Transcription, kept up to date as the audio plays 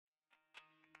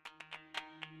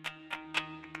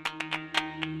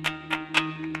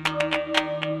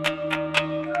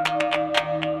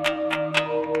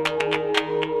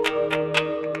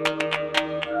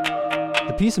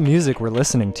piece of music we're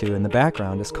listening to in the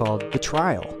background is called The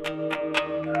Trial.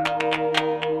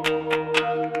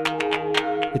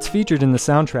 It's featured in the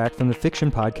soundtrack from the fiction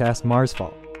podcast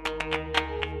Marsfall.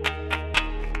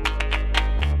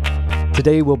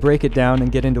 Today we'll break it down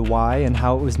and get into why and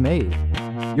how it was made.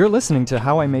 You're listening to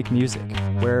How I Make Music,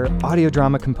 where audio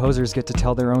drama composers get to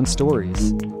tell their own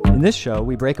stories. In this show,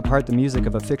 we break apart the music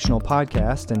of a fictional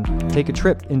podcast and take a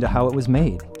trip into how it was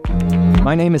made.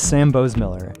 My name is Sam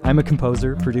Boesmiller. I'm a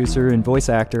composer, producer, and voice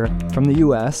actor from the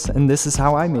US, and this is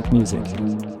how I make music.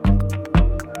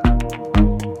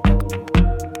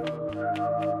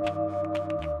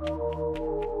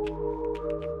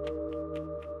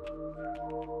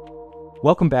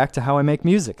 Welcome back to How I Make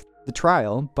Music, The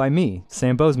Trial, by me,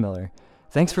 Sam Boesmiller.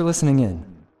 Thanks for listening in.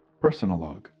 Personal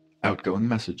log. Outgoing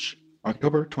message.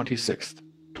 October 26th,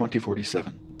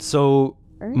 2047. So,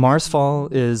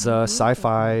 Marsfall is a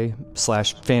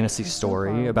sci-fi/fantasy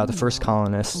story about the first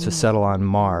colonists to settle on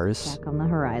Mars. Back on the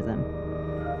horizon.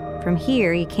 From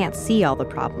here, you can't see all the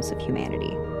problems of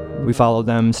humanity. We follow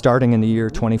them starting in the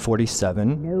year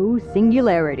 2047. No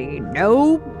singularity,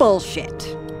 no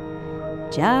bullshit.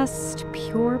 Just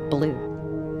pure blue.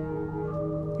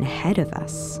 And ahead of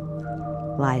us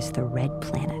lies the red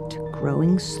planet,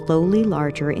 growing slowly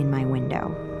larger in my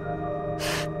window.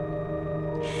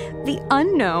 The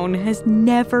unknown has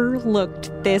never looked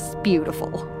this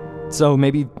beautiful. So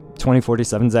maybe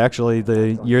 2047 is actually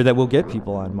the year that we'll get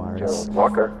people on Mars. Gerald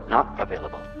Walker, not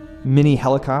available. Mini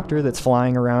helicopter that's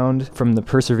flying around from the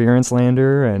Perseverance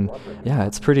lander, and yeah,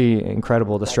 it's pretty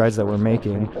incredible, the strides that we're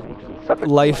making.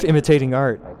 Life imitating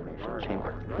art.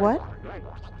 What?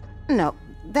 No,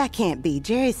 that can't be.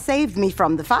 Jerry saved me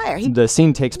from the fire. The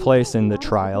scene takes place in the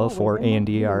trial for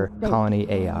Andy, our colony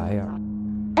AI.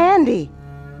 Andy!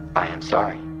 I am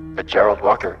sorry, but Gerald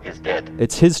Walker is dead.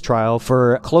 It's his trial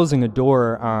for closing a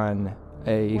door on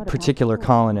a particular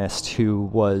colonist who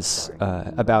was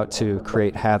about to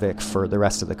create havoc for the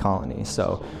rest of the colony.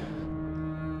 So,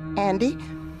 Andy,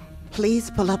 please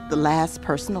pull up the last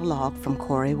personal log from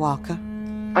Corey Walker.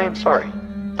 I am sorry.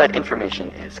 That information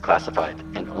is classified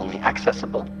and only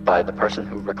accessible by the person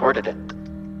who recorded it.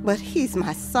 But he's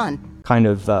my son. kind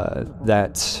of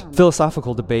that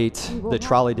philosophical debate, the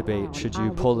trolley debate. Should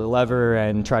you pull the lever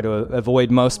and try to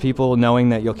avoid most people knowing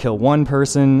that you'll kill one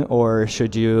person, or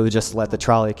should you just let the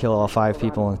trolley kill all 5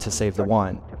 people to save the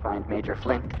one? To find Major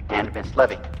Flint and Miss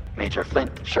Levy. Major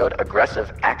Flint showed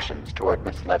aggressive actions toward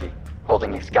Miss Levy,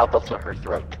 holding a scalpel to her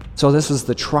throat. So this was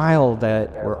the trial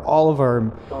where all of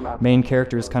our main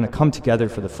characters kind of come together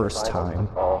for the first time.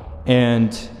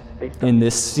 And in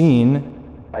this scene,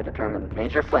 I determined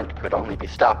Major Flint could only be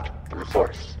stopped through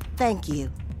force. Thank you.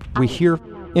 we hear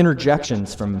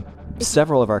interjections from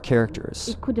several of our characters.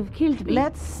 It could have killed me.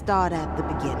 Let's start at the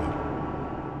beginning.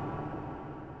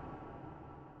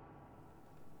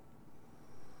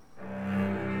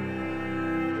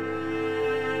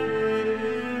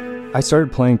 I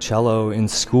started playing cello in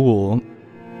school,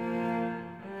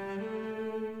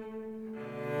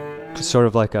 sort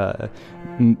of like a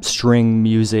string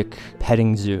music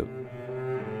petting zoo.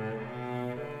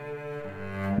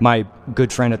 My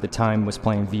good friend at the time was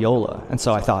playing viola, and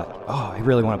so I thought, I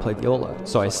really want to play viola.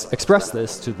 So I expressed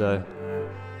this to the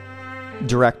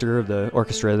director of the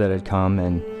orchestra that had come,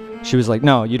 and she was like,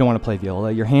 no, you don't want to play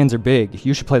viola. Your hands are big.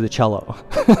 You should play the cello.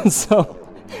 So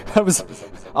I was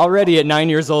already at 9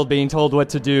 years old being told what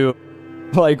to do,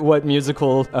 like what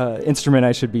musical instrument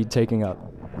I should be taking up.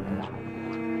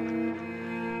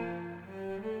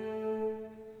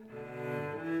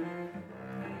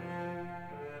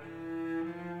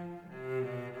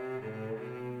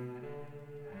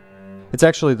 It's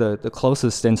actually the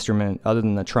closest instrument, other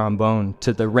than the trombone,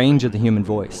 to the range of the human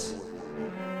voice.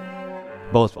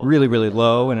 Both really, really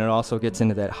low, and it also gets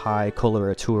into that high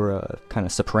coloratura kind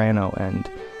of soprano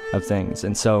end of things.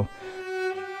 And so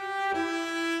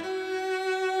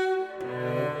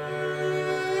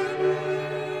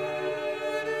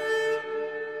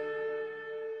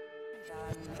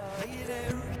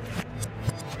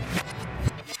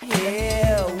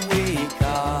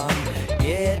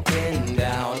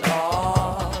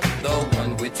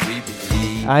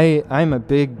I'm a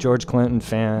big George Clinton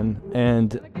fan,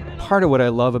 and part of what I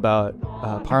love about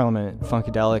Parliament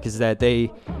Funkadelic is that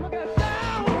they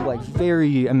like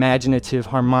very imaginative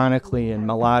harmonically and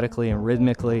melodically and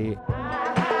rhythmically.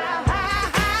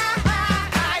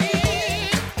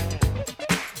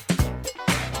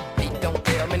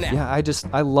 Yeah,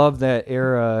 I love that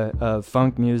era of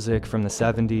funk music from the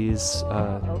 70s,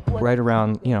 right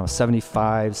around,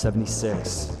 75,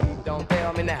 76. Don't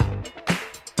tell me now.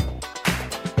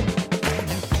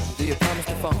 Do you promise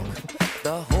to funk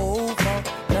the whole funk?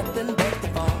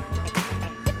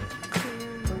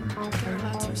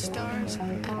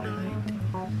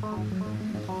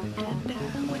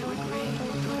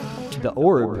 The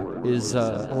Orb is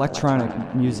an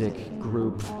electronic music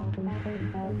group.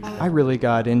 I really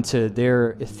got into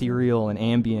their ethereal and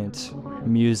ambient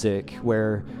music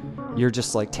where you're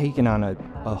just like taken on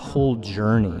a whole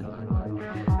journey.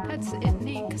 That's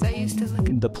neat, because I used to look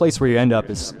The place where you end up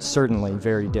is certainly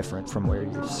very different from where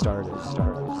you started.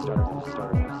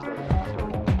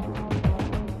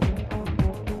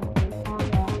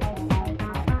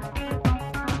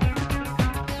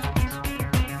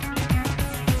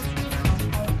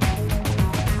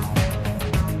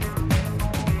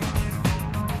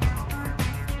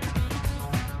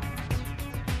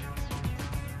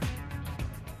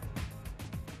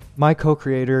 My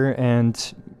co-creator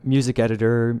and music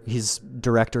editor, he's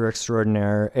director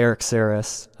extraordinaire, Eric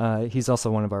Saris. He's also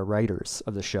one of our writers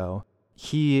of the show.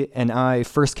 He and I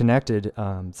first connected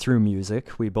through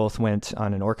music. We both went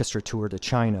on an orchestra tour to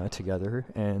China together,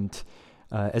 and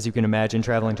as you can imagine,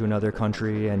 traveling to another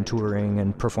country and touring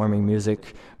and performing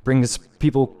music brings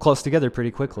people close together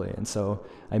pretty quickly. And so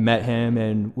I met him,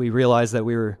 and we realized that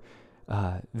we were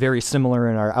very similar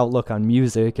in our outlook on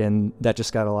music, and that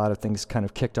just got a lot of things kind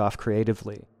of kicked off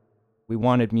creatively. We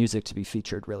wanted music to be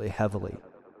featured really heavily.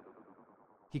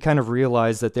 He kind of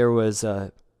realized that there was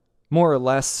more or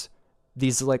less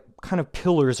these like kind of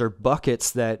pillars or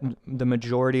buckets that the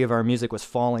majority of our music was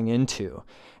falling into.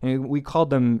 And we called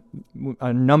them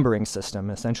a numbering system,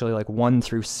 essentially like 1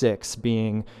 through 6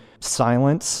 being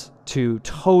silence to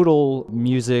total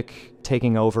music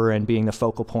taking over and being the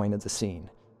focal point of the scene.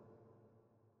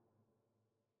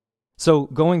 So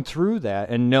going through that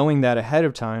and knowing that ahead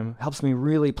of time helps me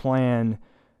really plan,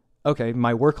 okay,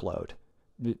 my workload.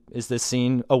 Is this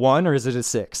scene a 1 or is it a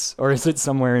 6? Or is it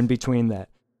somewhere in between that?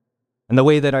 And the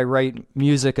way that I write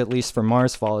music, at least for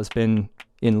Marsfall, has been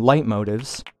in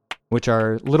leitmotifs, which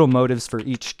are little motives for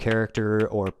each character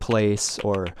or place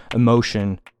or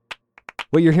emotion.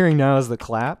 What you're hearing now is the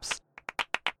claps.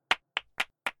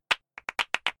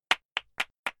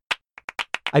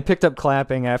 I picked up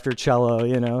clapping after cello,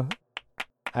 you know.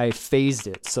 I phased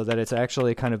it so that it's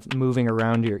actually kind of moving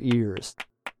around your ears.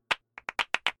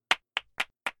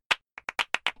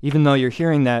 Even though you're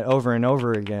hearing that over and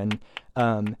over again,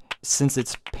 since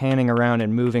it's panning around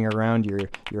and moving around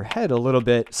your head a little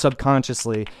bit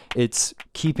subconsciously, it's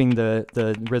keeping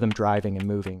the rhythm driving and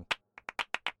moving.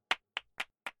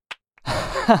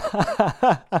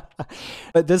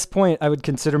 At this point, I would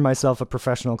consider myself a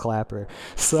professional clapper.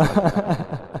 So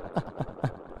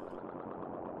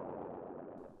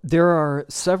there are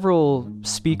several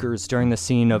speakers during the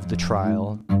scene of the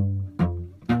trial.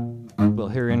 We'll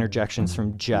hear interjections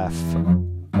from Jeff.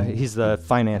 He's the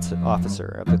finance officer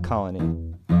of the colony.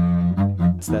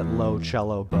 It's that low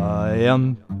cello.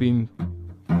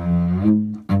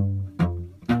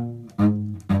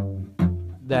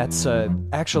 That's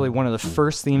actually one of the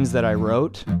first themes that I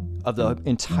wrote of the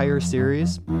entire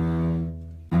series.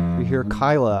 We hear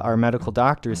Kyla, our medical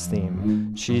doctor's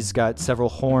theme. She's got several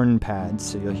horn pads,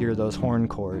 so you'll hear those horn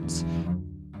chords.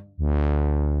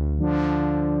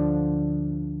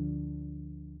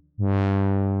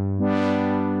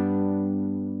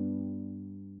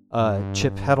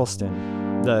 Chip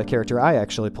Heddleston, the character I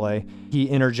actually play, he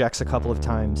interjects a couple of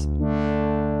times.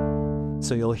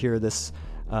 So you'll hear this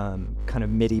kind of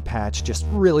MIDI patch just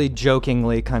really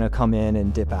jokingly kind of come in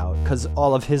and dip out, because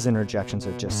all of his interjections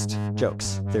are just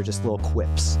jokes. They're just little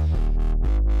quips.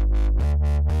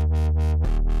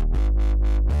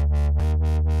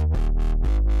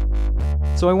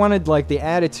 So I wanted like the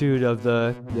attitude of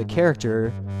the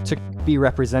character to be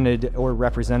represented or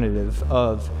representative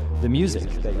of the music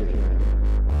that you're hearing.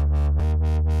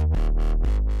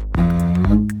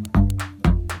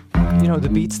 You know, the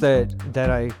beats that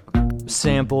I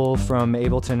sample from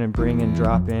Ableton and bring and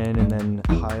drop in and then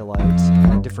highlight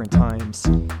at different times,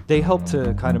 they help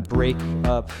to kind of break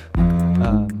up,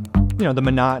 the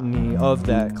monotony of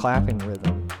that clapping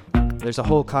rhythm. There's a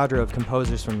whole cadre of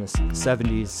composers from the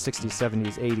 70s, 60s,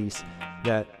 70s, 80s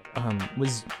that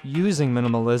was using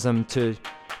minimalism to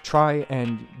try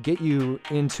and get you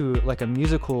into like a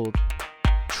musical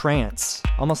trance,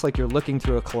 almost like you're looking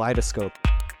through a kaleidoscope.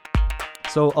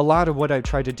 So a lot of what I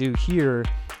tried to do here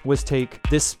was take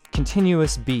this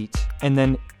continuous beat and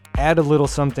then add a little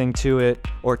something to it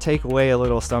or take away a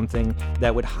little something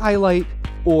that would highlight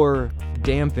or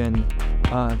dampen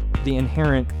the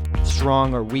inherent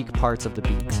strong or weak parts of the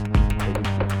beat.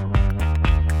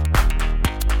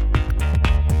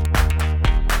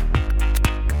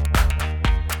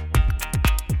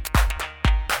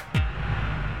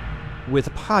 With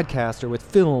a podcast or with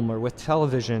film or with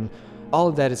television, all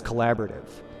of that is collaborative.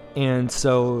 And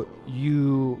so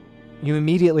you you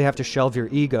immediately have to shelve your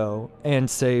ego and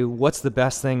say, what's the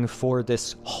best thing for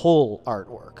this whole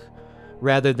artwork?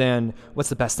 Rather than, what's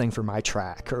the best thing for my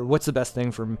track? Or what's the best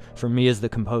thing for me as the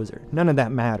composer? None of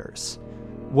that matters.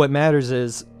 What matters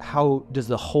is, how does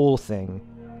the whole thing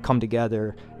come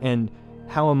together, and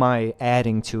how am I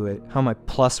adding to it? How am I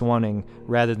plus oneing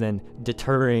rather than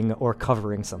deterring or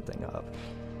covering something up?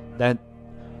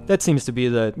 That seems to be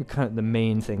the kind of the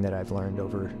main thing that I've learned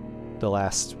over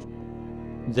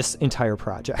this entire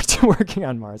project working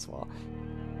on Marswall.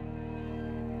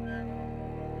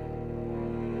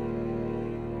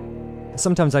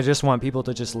 Sometimes I just want people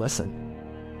to just listen.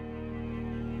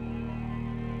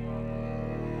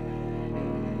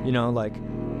 You know, like,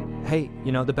 hey,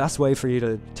 you know, the best way for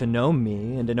you to know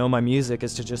me and to know my music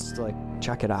is to just, like,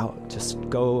 check it out. Just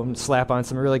go and slap on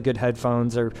some really good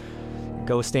headphones, or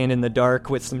go stand in the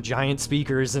dark with some giant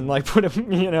speakers and, like, put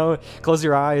them, you know, close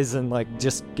your eyes and, like,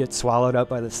 just get swallowed up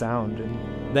by the sound.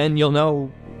 And then you'll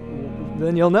know,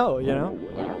 you know?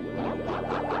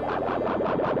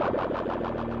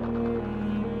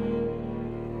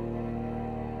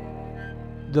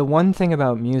 The one thing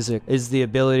about music is the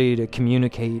ability to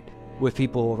communicate with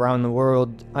people around the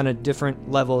world on a different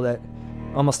level that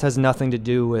almost has nothing to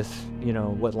do with, you know,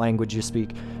 what language you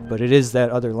speak, but it is that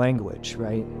other language,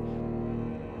 right?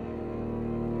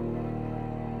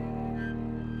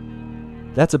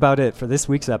 That's about it for this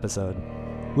week's episode.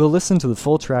 We'll listen to the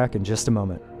full track in just a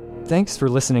moment. Thanks for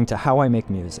listening to How I Make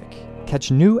Music.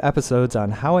 Catch new episodes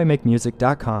on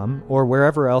howimakemusic.com or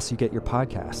wherever else you get your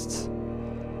podcasts.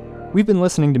 We've been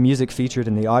listening to music featured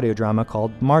in the audio drama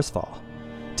called Marsfall.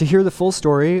 To hear the full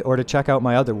story or to check out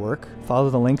my other work, follow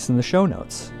the links in the show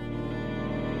notes.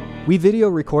 We video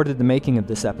recorded the making of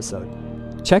this episode.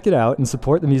 Check it out and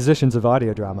support the musicians of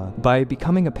audio drama by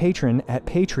becoming a patron at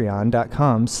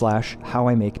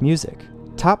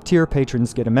patreon.com/howimakemusic. Top tier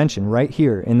patrons get a mention right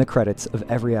here in the credits of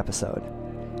every episode.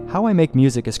 How I Make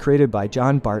Music is created by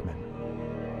John Bartman.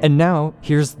 And now,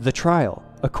 here's The Trial,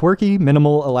 a quirky,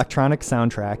 minimal electronic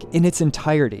soundtrack in its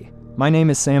entirety. My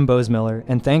name is Sam Boesmiller,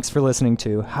 and thanks for listening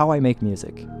to How I Make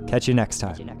Music. Catch you next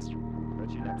time.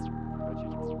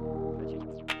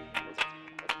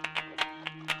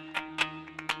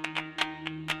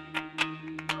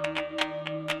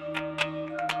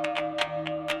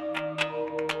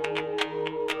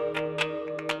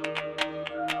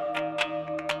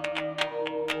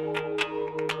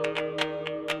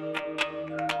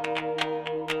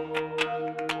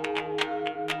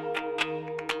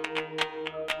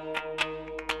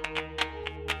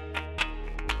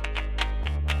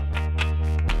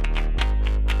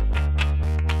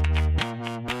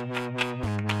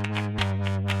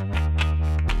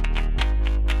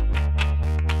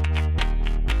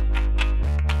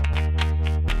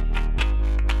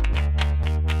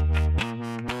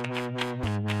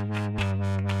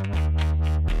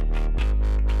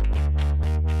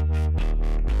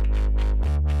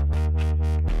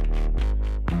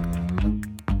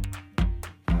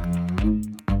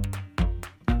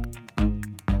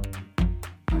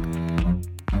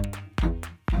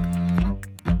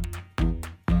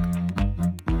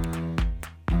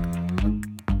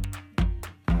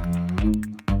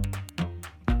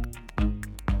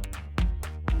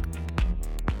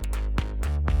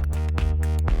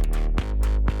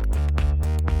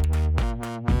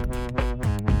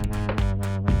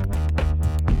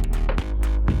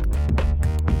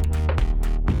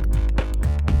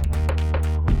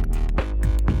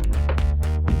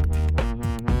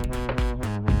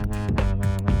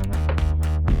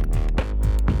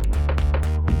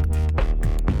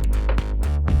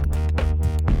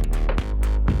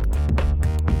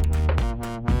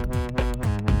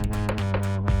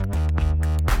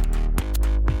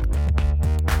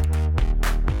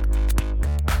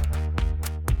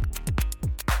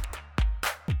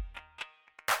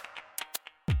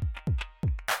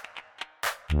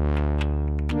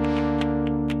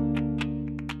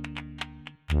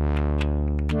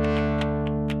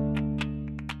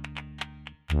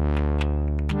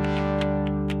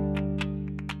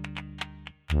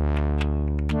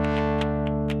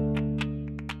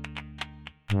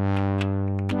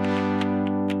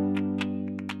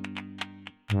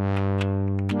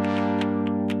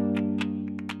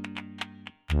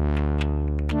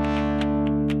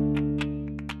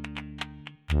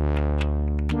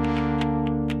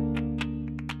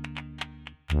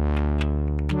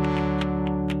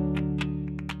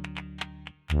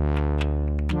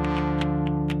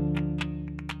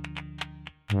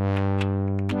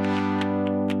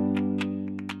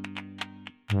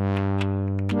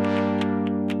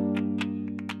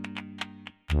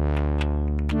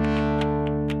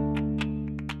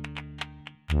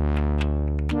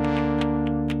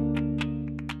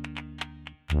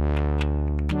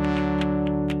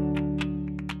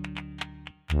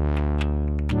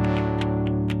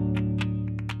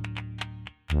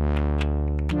 Bye.